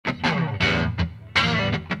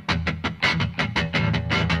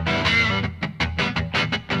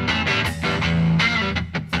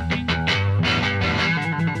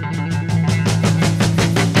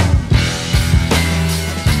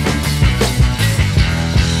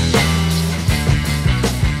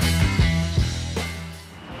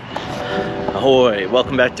Ahoy!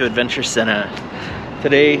 Welcome back to Adventure Sena.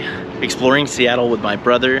 Today, exploring Seattle with my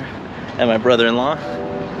brother and my brother-in-law.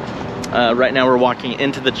 Right now we're walking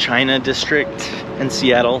into the China district in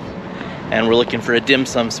Seattle and we're looking for a dim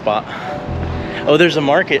sum spot. Oh, there's a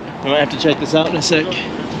market. I might have to check this out in a sec.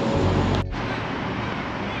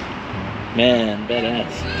 Man,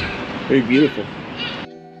 badass. Very beautiful.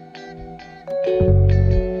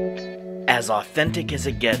 As authentic as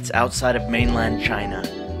it gets outside of mainland China,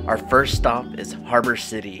 our first stop is Harbor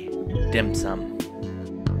City, dim sum.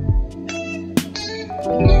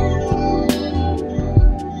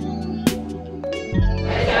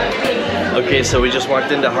 Okay, so we just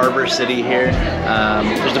walked into Harbor City here.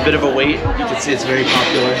 There's a bit of a wait. You can see it's very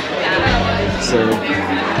popular. So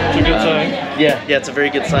it's a good sign. Yeah, it's a very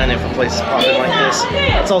good sign if a place is popping like this.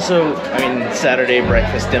 It's also, I mean, Saturday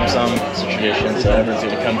breakfast dim sum. It's a tradition, so everyone's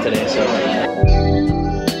gonna come today. So.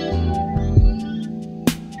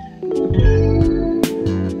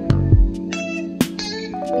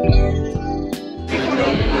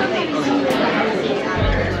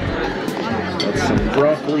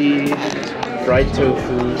 Broccoli, fried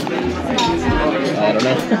tofu, I don't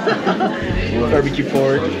know, barbecue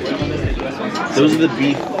pork. Those are the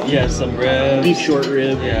beef. Yeah, some ribs. Beef short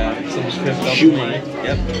rib. Yeah, some shrimp. Shumai.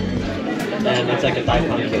 Yep. And it's like a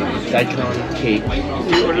daikon cake. Daikon cake.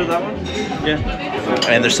 Did you order that one? Yeah.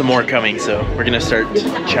 And there's some more coming, so we're gonna start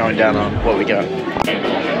chowing down on what we got.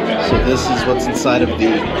 So this is what's inside of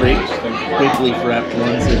the grape leaf wrapped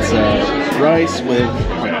ones. It's rice with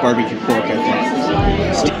like barbecue pork, I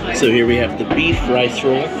think. So here we have the beef rice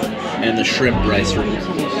roll and the shrimp rice roll.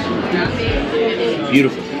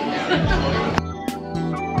 Beautiful.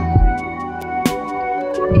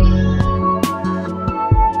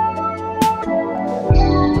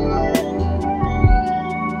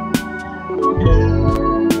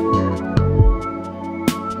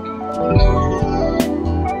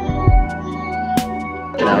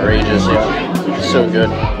 Outrageous, yeah. So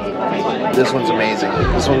good. This one's amazing.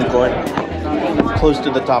 This one's going close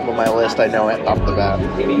to the top of my list. I know it off the bat.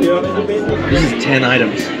 This is 10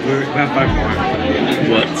 items. We're about 5 more.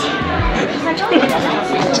 What?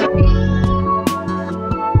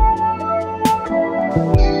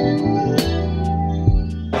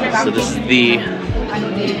 So this is the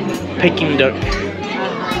Peking duck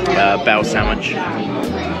bao sandwich.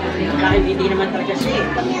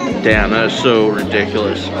 Damn, that is so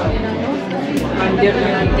ridiculous.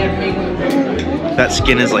 That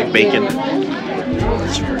skin is like bacon.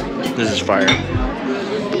 This is fire.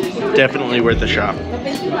 Definitely worth a shot.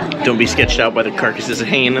 Don't be sketched out by the carcasses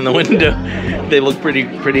hanging in the window. They look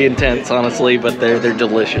pretty intense, honestly, but they're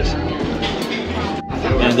delicious.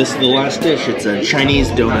 And this is the last dish. It's a Chinese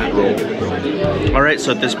donut roll. All right,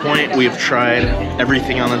 so at this point, we've tried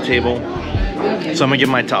everything on the table. So I'm gonna give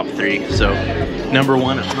my top 3. So number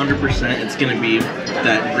 1, 100%, it's gonna be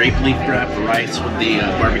that grape leaf wrapped rice with the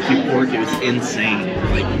barbecue pork. It was insane.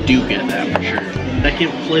 Like, do get that for sure.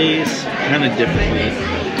 Second place, kind of differently.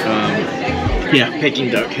 Yeah,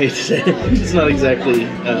 Peking duck. Hate to say it. It's not exactly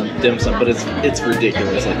dim sum, but it's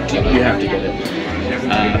ridiculous. Like, you have to get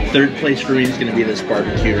it. Third place for me is gonna be this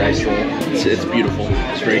barbecue rice roll. It's beautiful.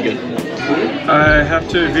 It's very good. I have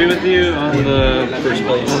to agree with you on the first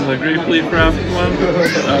place, on the grape leaf wrapped one for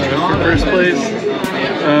first place.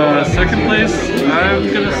 Second place,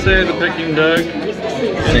 I'm gonna say the Peking duck.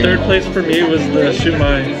 And third place for me was the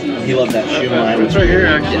shumai. He loved that shumai. It's right here,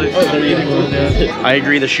 actually. Oh, they're eating one, yeah. I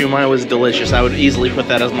agree, the shumai was delicious. I would easily put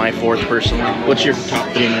that as my 4th personally. What's your top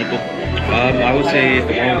 3, Michael? I would say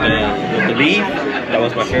the one with the leaf. That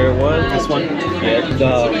was my favorite one. This one, yeah,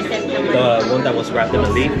 the one that was wrapped in a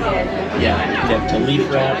leaf. Yeah, the leaf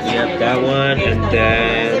wrap. Yeah, that one. And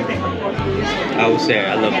then I would say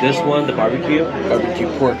I love this one, the barbecue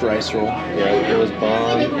pork rice roll. Yeah, it was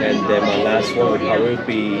bomb. And then my last one would probably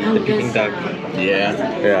be the Peking duck.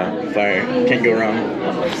 Yeah, fire. Can't go wrong.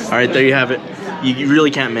 All right, there you have it. You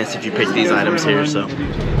really can't miss if you pick these items here. So,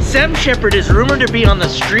 Sam Shepard is rumored to be on the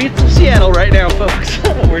streets of Seattle right now, folks.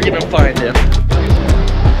 We're gonna find him.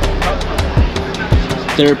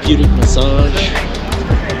 Therapeutic massage.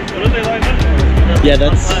 What are they lined up? Yeah,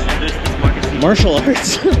 that's martial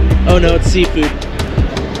arts. Oh no, it's seafood.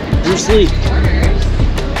 Bruce Lee.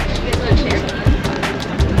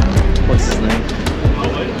 What's his name?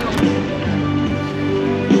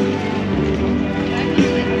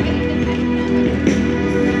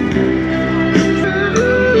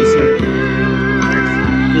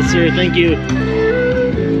 Yes, sir. Thank you.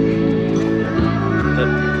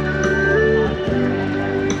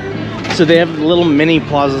 So they have little mini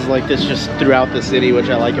plazas like this just throughout the city, which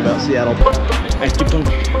I like about Seattle.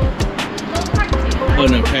 Oh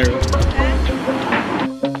no, Cairo.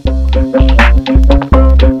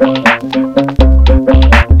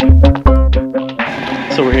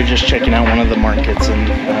 just checking out one of the markets in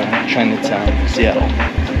Chinatown, Seattle.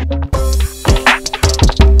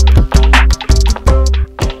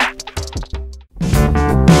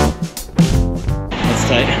 That's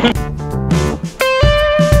tight.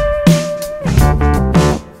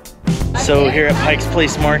 So here at Pike's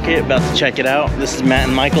Place Market, about to check it out. This is Matt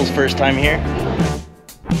and Michael's first time here.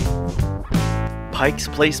 Pike's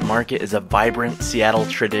Place Market is a vibrant Seattle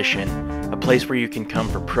tradition, a place where you can come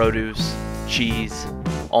for produce, cheese,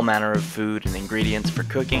 all manner of food and ingredients for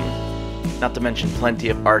cooking, not to mention plenty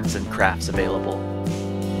of arts and crafts available.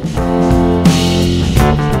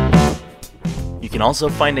 You can also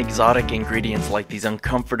find exotic ingredients like these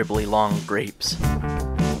uncomfortably long grapes.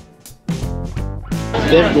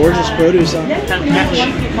 They have gorgeous produce on it.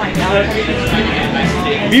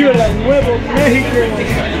 Viva la Nuevo Mexico!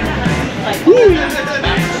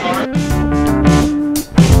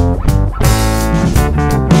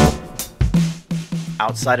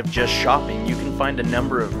 Outside of just shopping, you can find a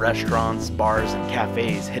number of restaurants, bars, and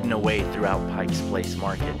cafes hidden away throughout Pike's Place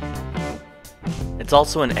Market. It's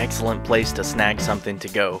also an excellent place to snag something to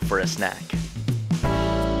go for a snack.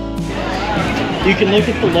 You can look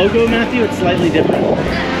at the logo, Matthew, it's slightly different.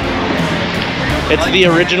 It's the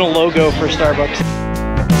original logo for Starbucks.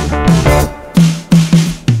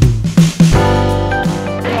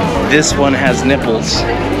 This one has nipples.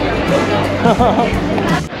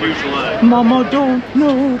 Mama don't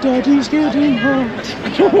know daddy's getting hot.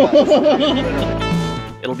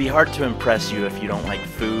 It'll be hard to impress you if you don't like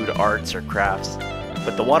food, arts, or crafts,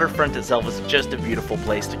 but the waterfront itself is just a beautiful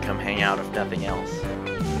place to come hang out if nothing else.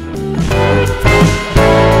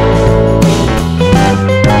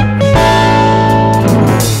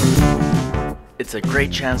 It's a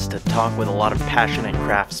great chance to talk with a lot of passionate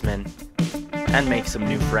craftsmen and make some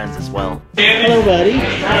new friends as well. Hello, buddy.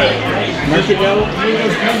 Market go.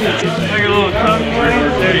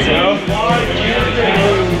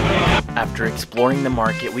 After exploring the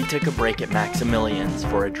market, we took a break at Maximilian's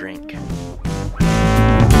for a drink.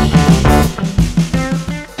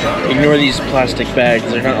 Ignore these plastic bags,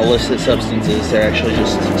 they're not illicit substances, they're actually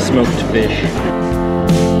just smoked fish.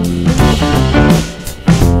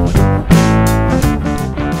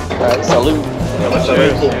 Alright, salute.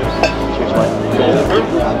 Cheers. Cheers, Mike.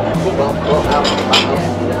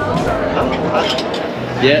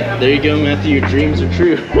 Yeah, there you go, Matthew, your dreams are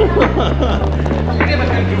true.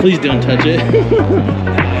 Please don't touch it. I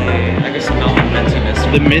can smell the mintiness.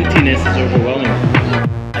 The mintiness is overwhelming.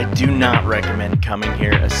 I do not recommend coming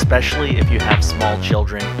here, especially if you have small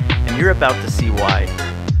children, and you're about to see why.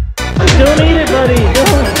 Don't eat it, buddy.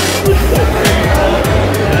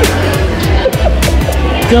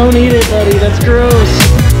 Don't eat it, buddy. That's gross.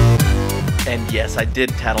 And yes, I did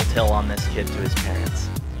tattletale on this kid to his parents.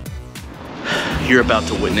 You're about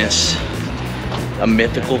to witness a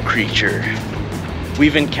mythical creature.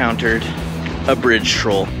 We've encountered a bridge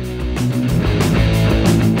troll.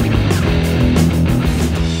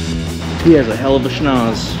 He has a hell of a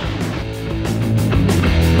schnoz.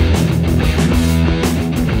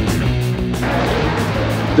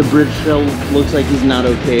 The bridge troll looks like he's not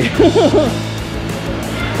okay.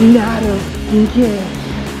 Not okay.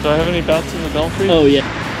 Do I have any bats in the belfry? Oh yeah.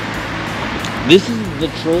 This is the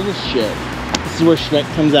troll shit. This is where Shrek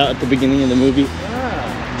comes out at the beginning of the movie.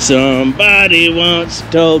 Ah. Somebody once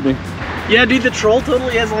told me. Yeah, dude, the troll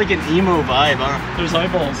totally has like an emo vibe, huh? There's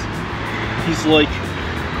eyeballs. He's like,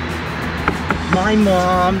 my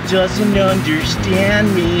mom doesn't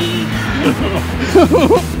understand me.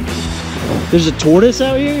 There's a tortoise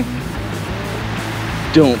out here?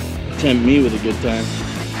 Don't tempt me with a good time.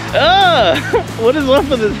 Ah! What is up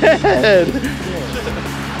with his head?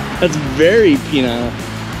 That's very penile.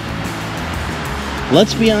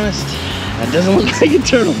 Let's be honest, that doesn't look like a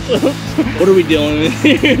turtle. What are we dealing with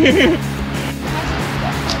here?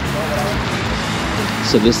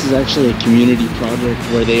 So this is actually a community project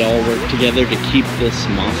where they all work together to keep this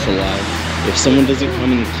moss alive. If someone doesn't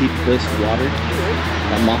come and keep this water,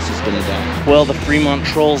 that moss is gonna die. Well, the Fremont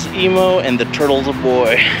troll's emo and the turtle's a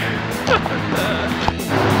boy.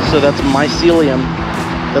 So that's mycelium.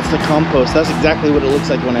 That's the compost. That's exactly what it looks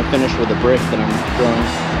like when I finish with a brick that I'm growing.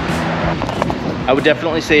 I would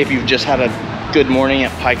definitely say if you've just had a good morning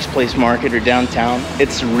at Pike's Place Market or downtown,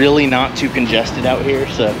 it's really not too congested out here,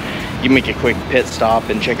 so you can make a quick pit stop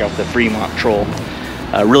and check out the Fremont Troll.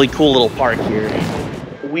 A really cool little park here.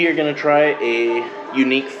 We are gonna try a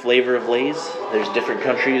unique flavor of Lay's. There's different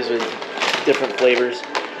countries with different flavors.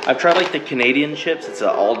 I've tried like the Canadian chips. It's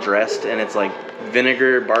all dressed and it's like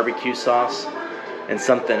vinegar, barbecue sauce, and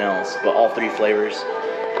something else, but all three flavors.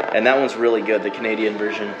 And that one's really good, the Canadian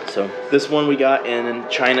version. So this one we got in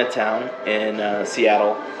Chinatown in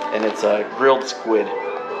Seattle, and it's a grilled squid.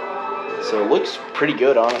 So it looks pretty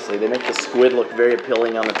good, honestly. They make the squid look very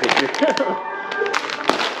appealing on the picture.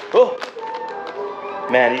 Oh,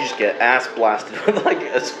 man, you just get ass blasted with like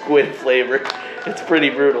a squid flavor. It's pretty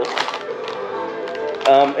brutal.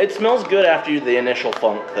 It smells good after the initial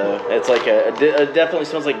funk, though. It's like it definitely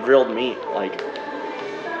smells like grilled meat. Like,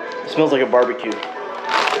 it smells like a barbecue.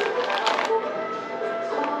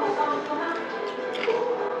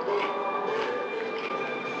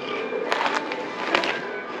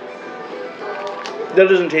 That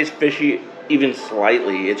doesn't taste fishy even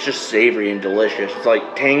slightly. It's just savory and delicious. It's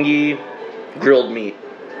like tangy grilled meat.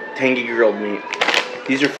 Tangy grilled meat.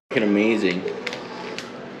 These are fucking amazing.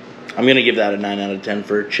 I'm gonna give that a 9 out of 10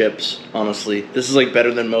 for chips, honestly. This is like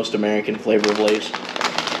better than most American flavor of Lay's.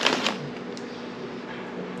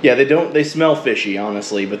 Yeah, they smell fishy,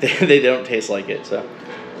 honestly, but they don't taste like it, so.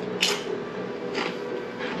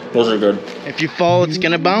 Those are good. If you fall, it's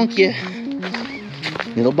gonna bonk you.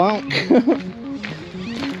 It'll bonk.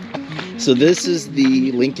 So this is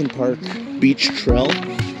the Lincoln Park Beach Trail.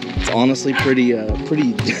 It's honestly pretty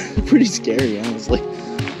scary, honestly.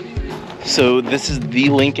 So this is the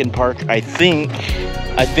Lincoln Park. I think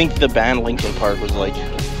the band Lincoln Park was like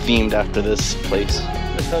themed after this place. It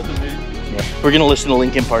has to be. Yeah. We're gonna listen to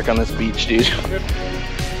Lincoln Park on this beach, dude.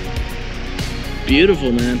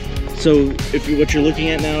 Beautiful, man. So what you're looking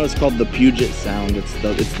at now is called the Puget Sound. It's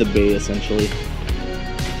the bay essentially.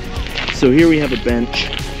 So here we have a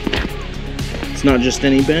bench. It's not just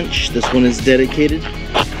any bench. This one is dedicated.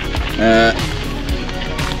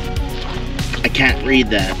 I can't read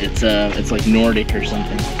that. It's like Nordic or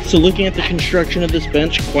something. So looking at the construction of this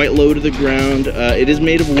bench, quite low to the ground. It is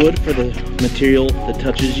made of wood for the material that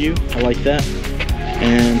touches you. I like that.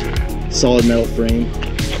 And solid metal frame.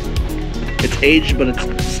 It's aged, but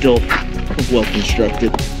it's still well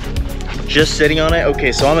constructed. Just sitting on it.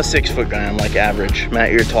 Okay, so I'm a 6-foot guy. I'm like average. Matt,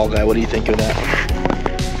 you're a tall guy. What do you think of that?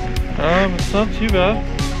 It's not too bad.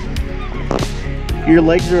 Your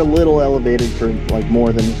legs are a little elevated for like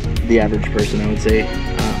more than the average person, I would say,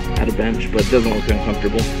 at a bench, but it doesn't look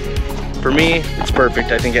uncomfortable. For me, it's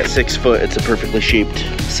perfect. I think at 6 foot, it's a perfectly shaped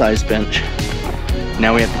sized bench.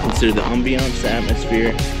 Now we have to consider the ambiance, the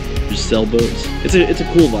atmosphere. There's sailboats. It's a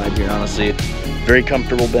cool vibe here, honestly. Very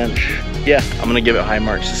comfortable bench. Yeah, I'm gonna give it high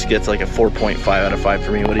marks. This gets like a 4.5 out of 5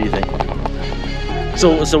 for me. What do you think?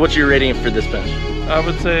 So what's your rating for this bench? I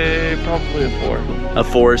would say probably a 4. A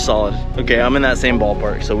 4 is solid. Okay, I'm in that same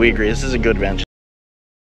ballpark, so we agree. This is a good bench.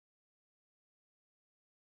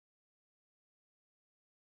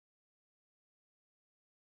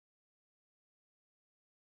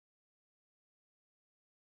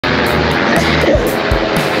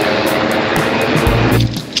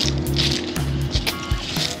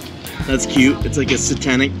 That's cute. It's like a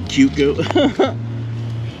satanic cute goat.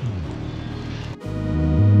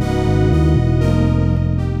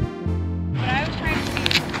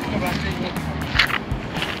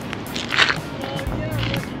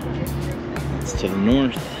 It's to the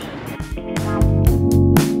north.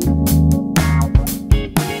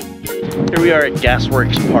 Here we are at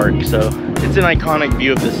Gasworks Park. So it's an iconic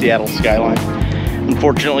view of the Seattle skyline.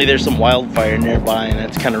 Unfortunately, there's some wildfire nearby and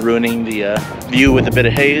it's kind of ruining the view with a bit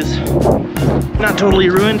of haze. Not totally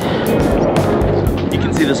ruined. You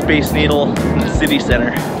can see the Space Needle in the city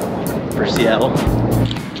center for Seattle.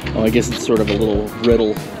 Oh, I guess it's sort of a little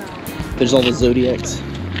riddle. There's all the zodiacs.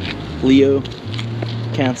 Leo,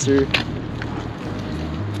 Cancer.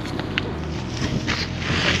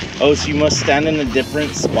 Oh, so you must stand in a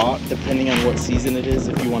different spot depending on what season it is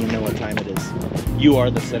if you want to know what time it is. You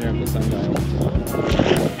are the center of the sundial.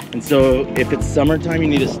 And so if it's summertime, you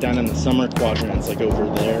need to stand in the summer quadrant. It's like over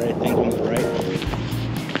there, I think, on the right.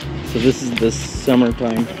 So this is the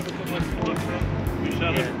summertime.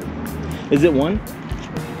 Is it 1?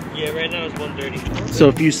 Yeah, right now it's 1:30. So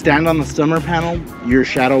if you stand on the summer panel, your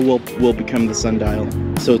shadow will become the sundial.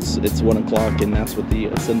 So it's 1 o'clock, and that's what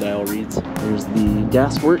the sundial reads. There's the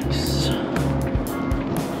Gasworks.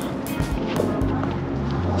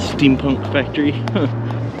 Steampunk factory.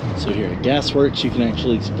 So here at Gasworks, you can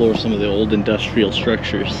actually explore some of the old industrial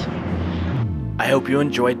structures. I hope you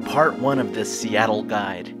enjoyed part 1 of this Seattle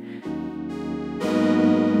guide.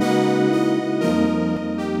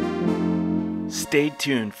 Stay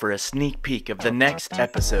tuned for a sneak peek of the next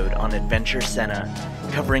episode on Adventure Sena,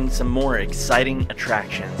 covering some more exciting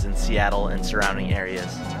attractions in Seattle and surrounding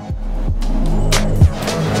areas.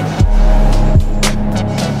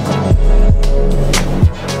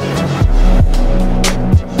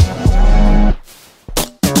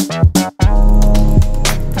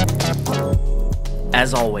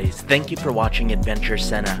 As always, thank you for watching Adventure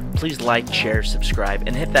Sena. Please like, share, subscribe,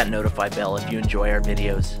 and hit that notify bell if you enjoy our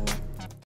videos.